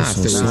Carlos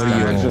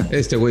Osorio.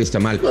 Este güey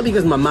está mal. No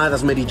digas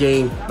mamadas, Mary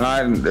Jane.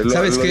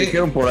 ¿Sabes qué? Lo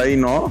dijeron por ahí,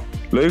 ¿no?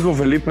 Lo dijo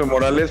Felipe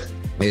Morales.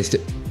 Yo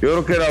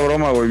creo que era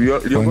broma, güey. Yo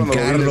Juan cuando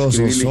Carlos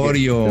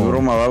Osorio. Es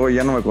broma, güey,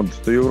 ya no me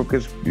contestó. Yo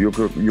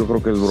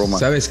creo que es broma.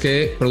 ¿Sabes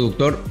qué,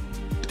 productor?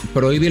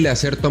 Prohíbele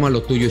hacer toma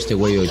lo tuyo este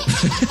güey hoy.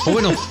 O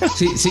bueno,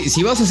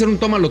 si vas a hacer un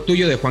toma lo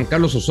tuyo de Juan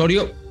Carlos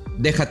Osorio,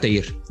 déjate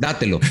ir,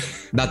 dátelo.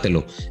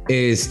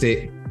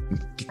 Qué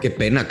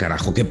pena,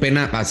 carajo, qué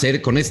pena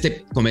hacer con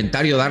este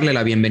comentario, darle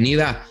la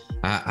bienvenida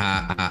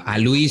a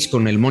Luis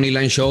con el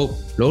Moneyline Show.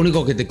 Lo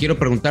único que te quiero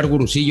preguntar,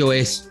 gurusillo,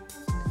 es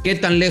 ¿qué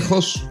tan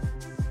lejos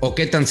o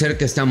qué tan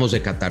cerca estamos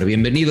de Qatar?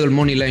 Bienvenido al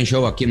Moneyline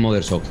Show aquí en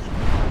Mother Soccer.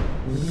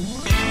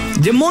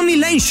 The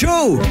Moneyline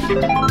Show.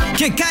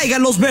 Que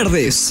caigan los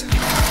verdes.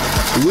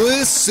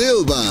 Luis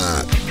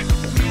Silva.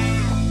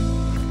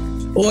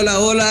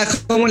 Hola,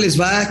 ¿cómo les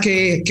va?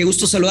 Qué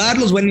gusto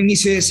saludarlos. Buen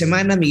inicio de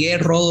semana, Miguel,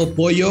 Rodo,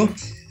 Pollo.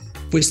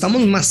 pues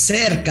estamos más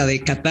cerca de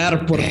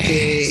Qatar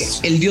porque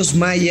el dios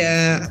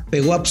maya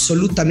pegó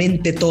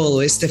absolutamente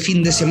todo este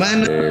fin de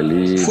semana.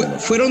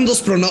 Fueron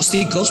dos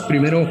pronósticos.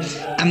 Primero,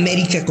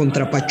 América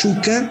contra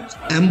Pachuca.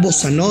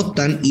 Ambos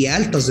anotan y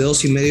altas de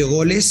 2.5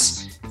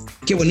 goles.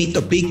 Qué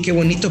bonito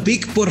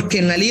pick, porque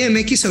en la Liga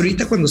MX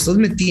ahorita cuando estás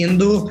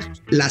metiendo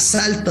las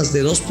altas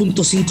de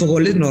 2.5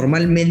 goles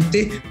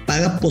normalmente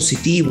paga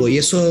positivo y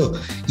eso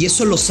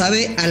lo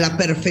sabe a la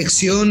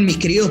perfección mi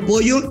querido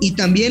Pollo, y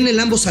también el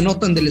ambos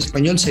anotan del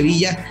Español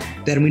Sevilla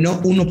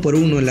terminó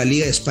 1-1 en la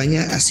Liga de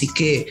España, así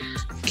que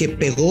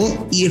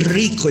pegó y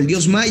rico el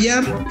dios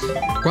maya.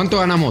 ¿Cuánto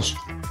ganamos?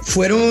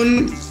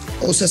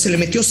 Se le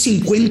metió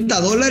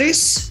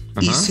 $50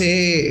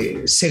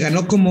 y se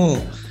ganó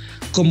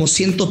como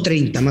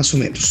 130 más o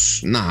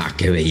menos. No,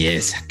 qué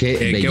belleza,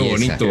 qué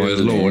bonito, es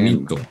lo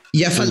bonito.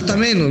 Ya falta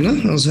menos,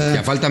 ¿no? O sea,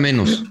 ya falta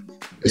menos.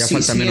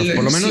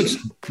 Por lo menos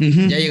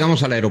ya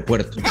llegamos al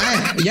aeropuerto.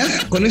 ¿Ya?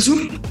 ¿Con eso?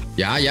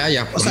 Ya.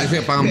 Con eso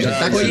ya pagamos el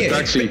taxi. Oye, el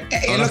taxi.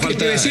 Ahora lo que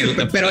te iba a decir,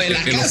 pero de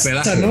la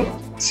casa,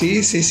 ¿no?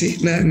 Sí.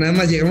 Nada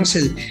más llegamos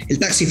el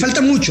taxi.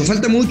 Falta mucho,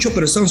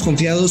 pero estamos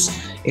confiados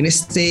en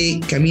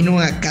este camino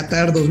a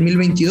Qatar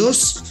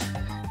 2022.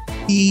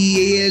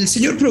 Y el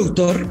señor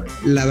productor,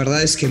 la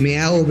verdad es que me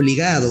ha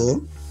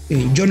obligado.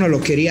 Yo no lo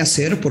quería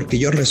hacer porque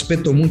yo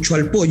respeto mucho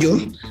al Pollo,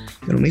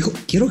 pero me dijo,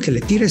 quiero que le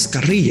tires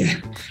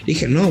carrilla.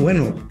 Dije, no,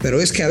 bueno, pero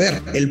es que a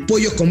ver, el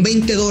Pollo con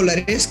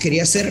 $20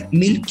 quería hacer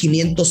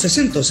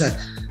 1,560. O sea,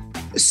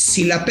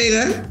 si la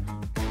pega,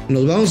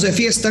 nos vamos de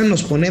fiesta,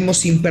 nos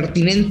ponemos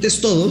impertinentes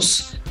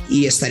todos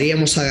y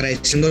estaríamos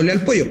agradeciéndole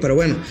al Pollo. Pero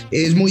bueno,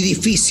 es muy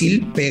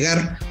difícil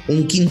pegar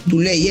un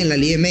quintuley en la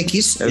Liga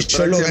MX.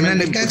 Solo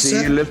ganan el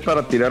Caxa. Es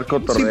para tirar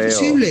cotorreo. Es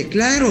imposible,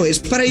 claro, es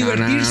para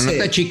divertirse. No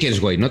te achiques,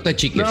 güey, no te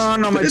achiques.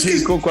 No me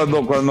chico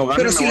cuando gane.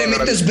 Pero si le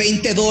metes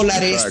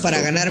 $20 para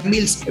ganar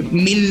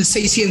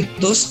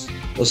 1,600,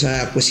 o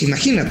sea, pues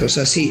imagínate, o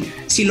sea, si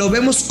lo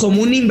vemos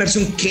como una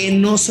inversión, que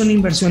no son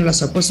inversión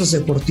las apuestas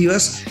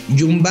deportivas,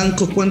 y un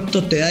banco,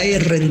 ¿cuánto te da de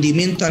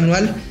rendimiento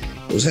anual?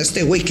 O sea,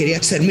 este güey quería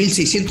hacer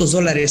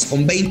 $1,600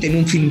 con 20 en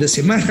un fin de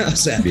semana. O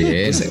sea,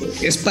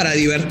 es para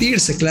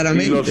divertirse,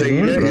 claramente.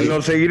 Y lo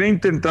seguiré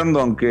intentando,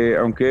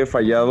 aunque he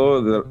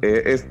fallado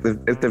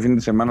este fin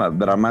de semana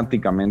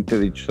dramáticamente,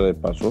 dicho sea de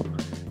paso.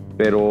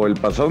 Pero el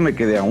pasado me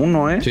quedé a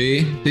uno, ¿eh?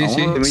 Sí.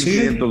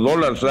 $1,500.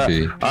 O sea,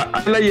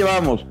 ahí la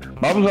llevamos.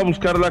 Vamos a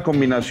buscar la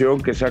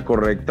combinación que sea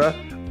correcta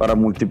para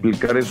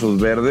multiplicar esos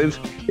verdes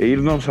e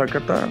irnos a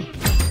Qatar.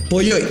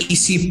 Pollo, y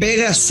si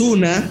pegas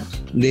una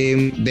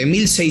de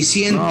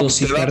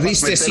 1,600 y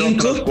perdiste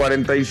 5,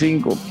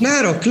 45.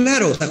 Claro.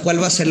 O sea,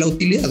 ¿cuál va a ser la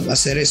utilidad? Va a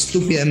ser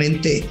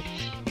estúpidamente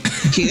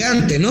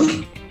gigante, ¿no?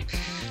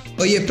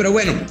 Oye, pero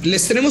bueno,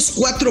 les tenemos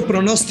 4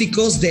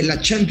 pronósticos de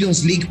la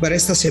Champions League para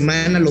esta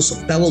semana, los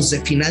octavos de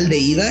final de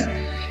ida.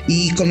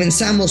 Y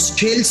comenzamos: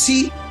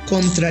 Chelsea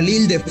contra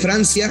Lille de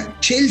Francia.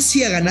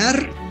 Chelsea a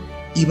ganar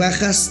y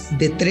bajas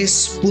de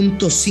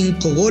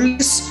 3.5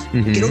 goles.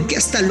 Creo que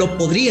hasta lo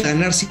podría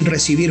ganar sin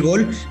recibir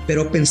gol,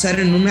 pero pensar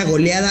en una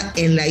goleada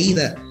en la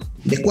ida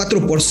de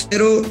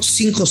 4-0,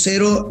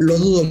 5-0, lo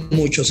dudo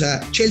mucho. O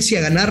sea, Chelsea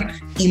a ganar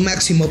y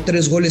máximo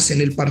 3 goles en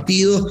el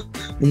partido,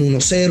 un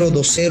 1-0,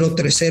 2-0,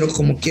 3-0,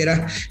 como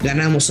quiera,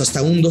 ganamos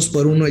hasta un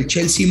 2-1 el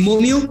Chelsea.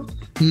 Momio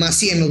más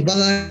 100, nos va a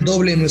dar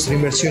doble nuestra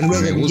inversión.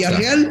 Luego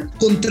Villarreal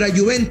contra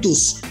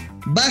Juventus,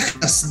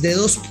 bajas de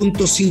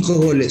 2.5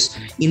 goles,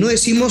 y no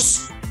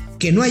decimos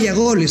que no haya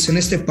goles en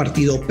este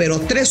partido, pero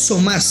 3 o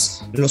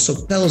más en los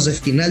octavos de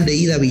final de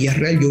ida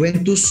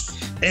Villarreal-Juventus,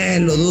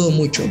 lo dudo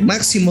mucho.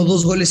 Máximo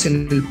 2 goles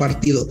en el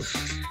partido.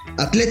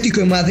 Atlético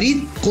de Madrid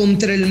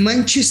contra el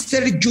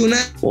Manchester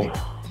United.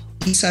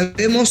 Y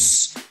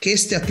sabemos que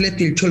este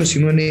Atlético, el Cholo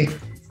Simeone,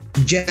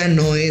 ya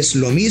no es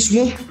lo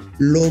mismo.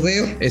 Lo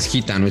veo. Es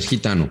gitano.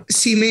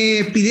 Si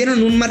me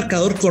pidieron un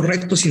marcador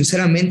correcto,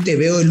 sinceramente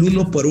veo el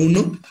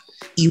 1-1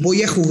 y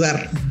voy a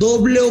jugar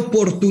doble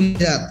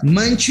oportunidad.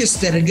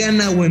 Manchester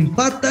gana o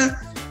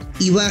empata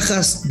y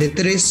bajas de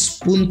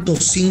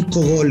 3.5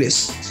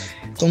 goles.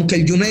 Con que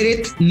el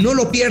United no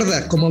lo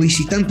pierda como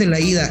visitante en la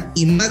ida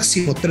y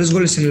máximo 3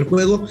 goles en el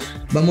juego,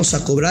 vamos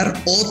a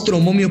cobrar otro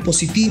momio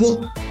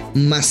positivo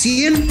más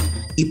 100.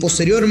 Y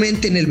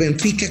posteriormente en el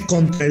Benfica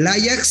contra el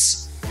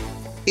Ajax,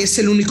 es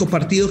el único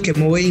partido que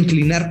me voy a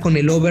inclinar con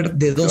el over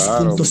de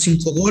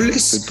 2.5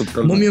 goles,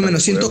 momio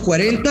menos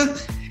 140.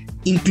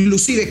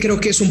 Inclusive creo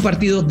que es un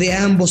partido de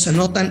ambos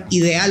anotan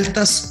y de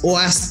altas o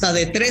hasta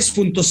de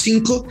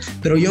 3.5,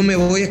 pero yo me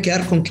voy a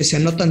quedar con que se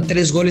anotan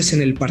 3 goles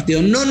en el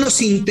partido. No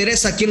nos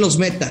interesa quién los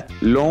meta.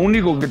 Lo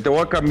único que te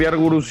voy a cambiar,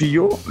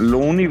 Gurusillo,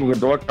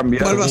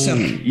 ¿Cuál va a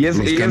ser? Y es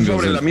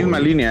sobre la misma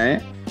línea,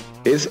 ¿eh?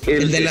 Es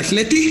 ¿El del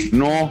Atleti?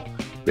 No,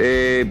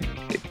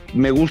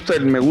 me gusta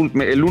el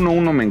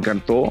 1-1, me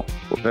encantó.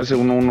 O sea, ese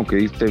 1-1 que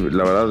diste,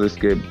 la verdad es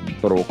que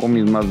provocó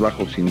mis más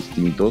bajos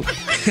instintos.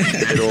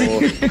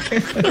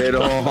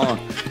 Pero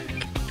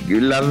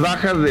las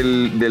bajas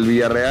del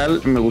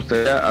Villarreal me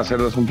gustaría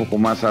hacerlas un poco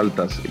más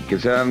altas, que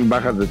sean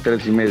bajas de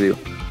 3.5,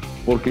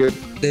 porque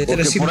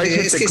Porque por ahí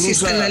es que sí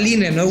está en la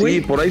línea, ¿no, güey?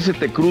 Sí, por ahí se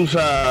te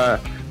cruza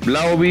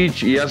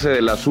Vlahovic y hace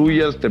de las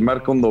suyas, te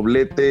marca un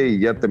doblete y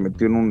ya te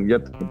metió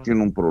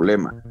en un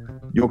problema.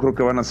 Yo creo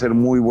que van a ser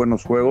muy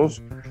buenos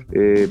juegos.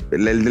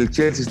 El del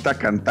Chelsea está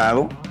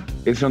cantado.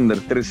 Ese under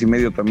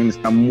 3.5 también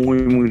está muy,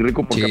 muy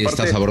rico. Porque sí,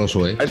 aparte está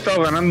sabroso, ha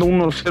estado ganando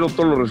 1-0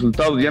 todos los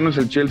resultados. Ya no es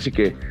el Chelsea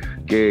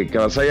que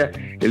avasalla.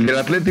 El del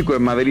Atlético de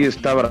Madrid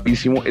está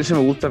bravísimo. Ese me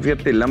gusta,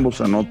 fíjate,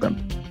 ambos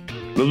anotan.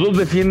 Los dos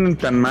defienden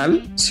tan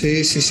mal.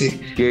 Sí.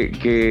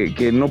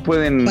 Que no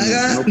pueden.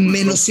 Paga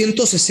menos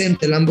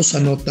 160, el ambos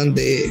anotan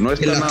de no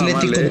está el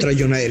Atlético mal, contra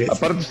United.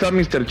 Aparte está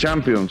Mr.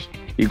 Champions.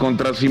 Y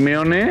contra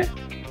Simeone.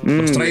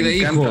 Los trae de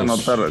hijos.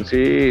 Anotar.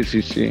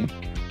 Sí.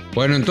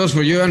 Bueno, entonces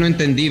pues yo ya no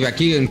entendí.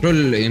 Aquí entró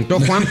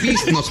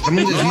Juanpis, nos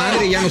sacamos un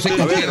desmadre y ya no sé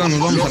con qué nos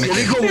vamos a meter.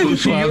 Dijo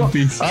Gurusillo,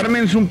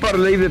 ármense un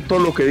parlay de todo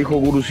lo que dijo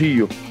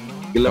Gurusillo.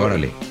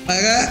 Órale.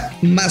 Paga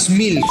más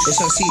 1,000. O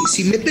sea,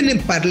 si meten en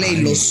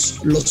parlay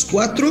los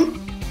 4,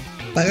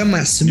 paga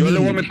más 1,000. Yo le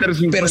voy a meter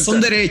 50. Pero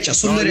son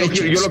derechas,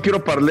 derechas. Yo lo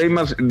quiero parlay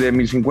más de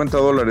mis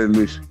 $50,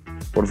 Luis.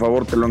 Por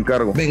favor, te lo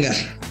encargo. Venga,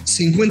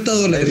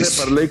 $50. Ese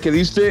parlay que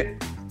diste,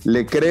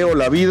 le creo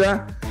la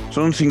vida.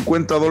 Son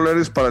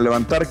 $50 para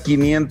levantar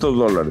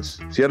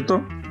 $500,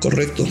 ¿cierto?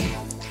 Correcto.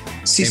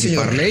 Sí,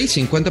 señor. ¿Parlay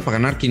 50 para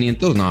ganar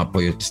 500? No,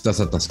 pues te estás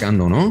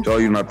atascando, ¿no?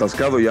 Soy un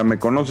atascado, ya me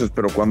conoces,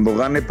 pero cuando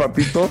gane,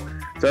 papito,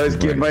 ¿sabes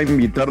quién va a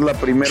invitar la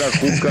primera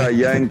juca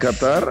allá en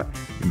Qatar?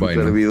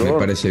 Bueno, servidor.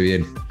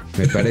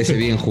 Me parece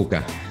bien,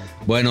 juca.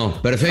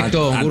 Bueno,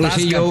 perfecto,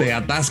 Gurusillo.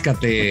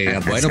 Atáscate.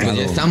 Bueno, pues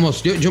ya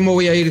estamos. Yo me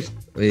voy a ir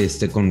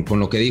con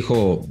lo que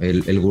dijo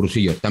el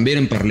Gurusillo. También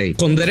en parlay.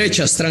 Con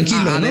derechas,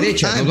 tranquilo, ¿no?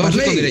 Derechas, nos vamos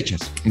con derechas.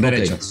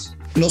 Derechas.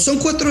 No son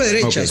 4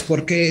 derechas, Okay.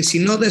 porque si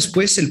no,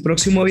 después, el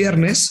próximo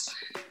viernes,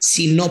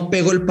 si no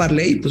pego el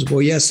parlay, pues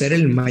voy a ser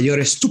el mayor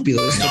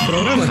estúpido de este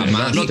programa.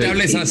 Jamás. No te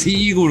hables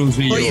así,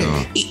 Gurusillo. Oye,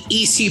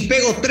 y si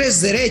pego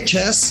 3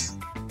 derechas,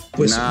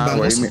 pues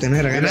vamos a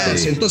tener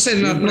ganancias. Entonces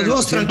nos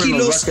vamos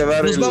tranquilos,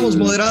 nos vamos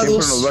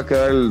moderados. Siempre nos va a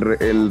quedar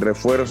el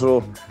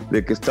refuerzo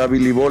de que está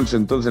Billy Balls,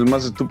 entonces el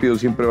más estúpido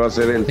siempre va a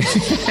ser él.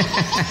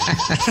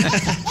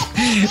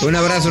 Un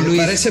abrazo,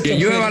 Luis. Que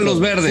lluevan los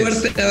verdes.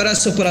 Fuerte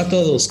abrazo para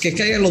todos, que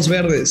caigan los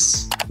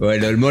verdes.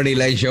 Bueno, el Money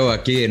Line Show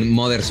aquí en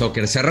Mother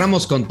Soccer.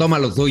 Cerramos con Toma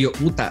lo tuyo.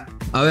 Puta.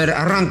 A ver,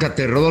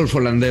 arráncate,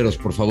 Rodolfo Landeros,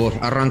 por favor,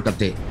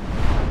 arráncate.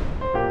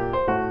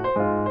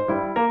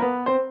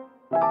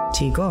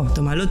 Chico,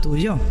 toma lo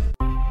tuyo.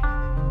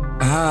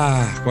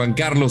 Juan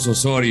Carlos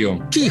Osorio.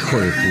 ¿Qué hijo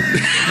de puta?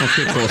 No,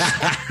 qué cosa.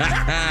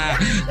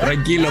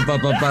 Tranquilo,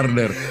 papá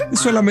partner. Es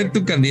solamente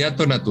un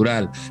candidato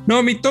natural.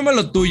 No, mi toma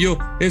lo tuyo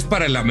es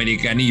para el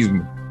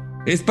americanismo.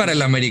 Es para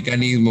el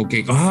americanismo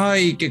que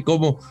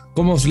cómo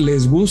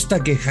les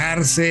gusta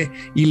quejarse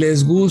y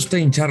les gusta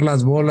hinchar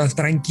las bolas.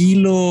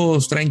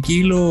 Tranquilos.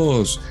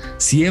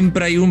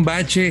 Siempre hay un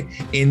bache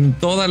en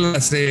todas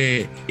las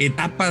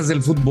etapas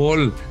del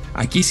fútbol.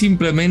 Aquí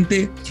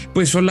simplemente,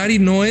 pues Solari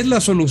no es la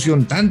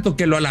solución, tanto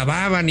que lo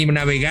alababan y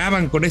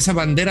navegaban con esa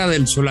bandera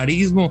del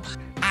solarismo.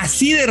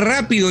 Así de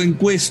rápido, en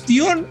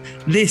cuestión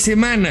de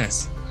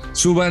semanas,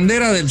 su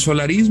bandera del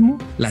solarismo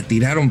la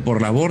tiraron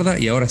por la borda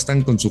y ahora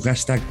están con su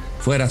hashtag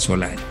fuera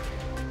Solari.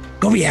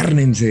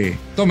 Gobiérnense,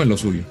 tomen lo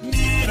suyo.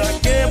 Mira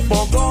qué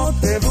poco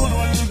te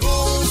duró el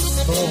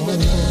gusto,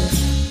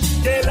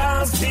 qué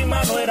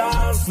lástima no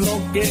eras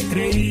lo que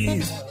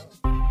creí.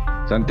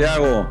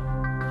 Santiago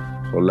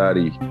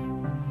Solari.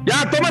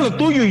 Ya, toma lo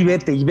tuyo y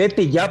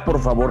vete ya,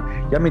 por favor.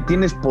 Ya me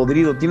tienes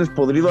podrido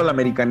al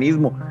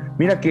americanismo.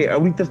 Mira que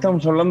ahorita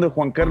estamos hablando de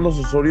Juan Carlos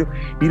Osorio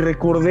y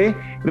recordé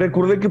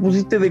que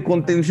pusiste de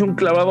contención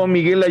clavado a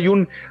Miguel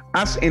Ayun.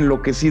 Has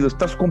enloquecido,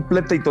 estás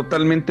completa y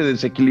totalmente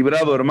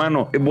desequilibrado,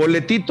 hermano.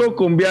 Boletito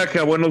con viaje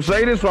a Buenos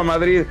Aires o a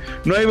Madrid.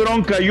 No hay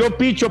bronca, yo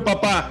picho,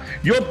 papá,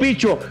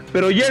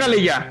 pero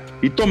llégale ya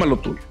y toma lo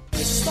tuyo.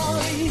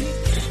 Estoy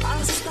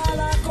hasta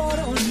la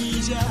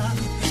coronilla.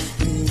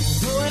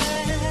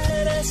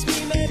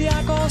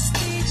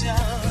 Costilla,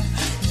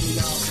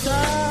 la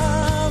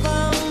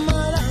octava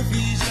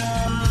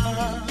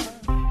maravilla.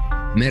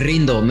 Me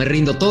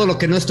rindo. Todo lo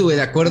que no estuve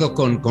de acuerdo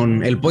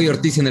con el Pollo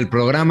Ortiz en el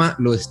programa,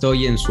 lo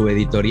estoy en su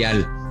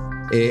editorial.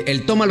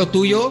 El toma lo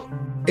tuyo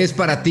es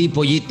para ti,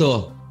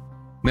 Pollito.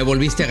 Me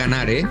volviste a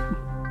ganar, ¿eh?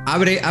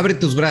 Abre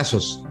tus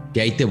brazos,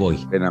 que ahí te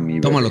voy. Ven a mí,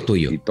 toma lo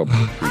tuyo.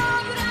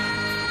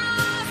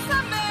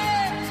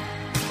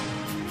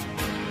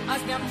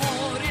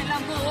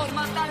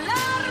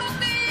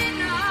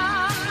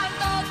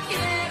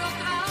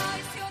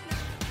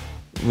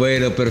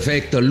 Bueno,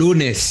 perfecto.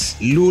 Lunes,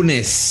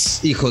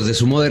 hijos de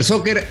su Mother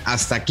Soccer.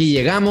 Hasta aquí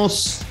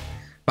llegamos.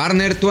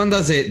 Partner, tú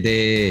andas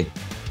de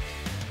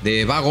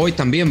vago hoy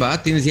también,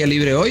 ¿va? ¿Tienes día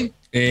libre hoy?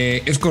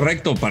 Es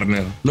correcto,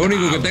 partner. Lo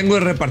único que tengo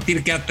es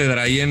repartir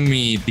cátedra ahí en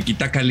mi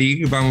Tiki-Taka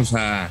League. Vamos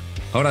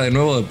ahora de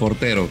nuevo de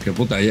portero. Que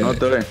puta, ya. No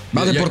te ve.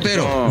 ¿Vas de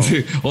portero? No.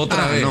 Sí,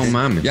 otra vez. No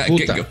mames, ya,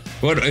 puta.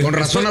 Bueno, con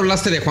razón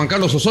hablaste de Juan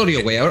Carlos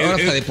Osorio, güey. Ahora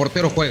hasta de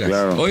portero juegas.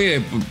 Claro.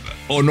 Oye,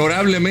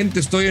 honorablemente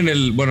estoy en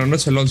el... Bueno, no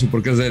es el 11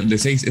 porque es de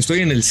 6.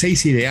 Estoy en el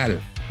 6 ideal.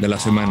 de la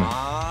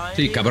semana.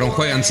 Sí, cabrón,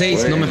 juegan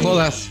 6, no me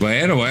jodas.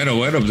 Bueno,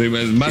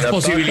 pues, más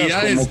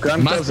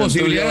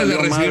posibilidades de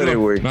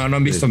recibirlo. No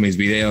han visto mis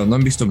videos,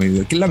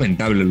 Qué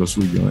lamentable lo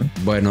suyo,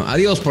 Bueno,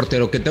 adiós,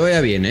 portero, que te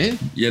vaya bien,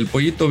 Y el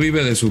pollito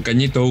vive de su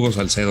cañito Hugo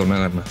Salcedo,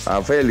 nada más.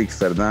 A Félix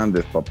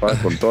Fernández, papá,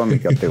 con toda mi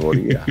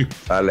categoría.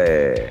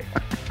 Sale.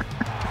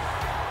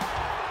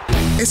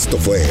 Esto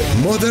fue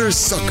Mother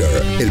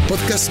Soccer, el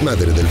podcast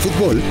madre del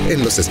fútbol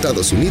en los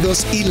Estados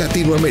Unidos y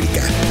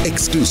Latinoamérica,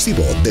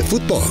 exclusivo de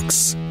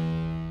Footbox.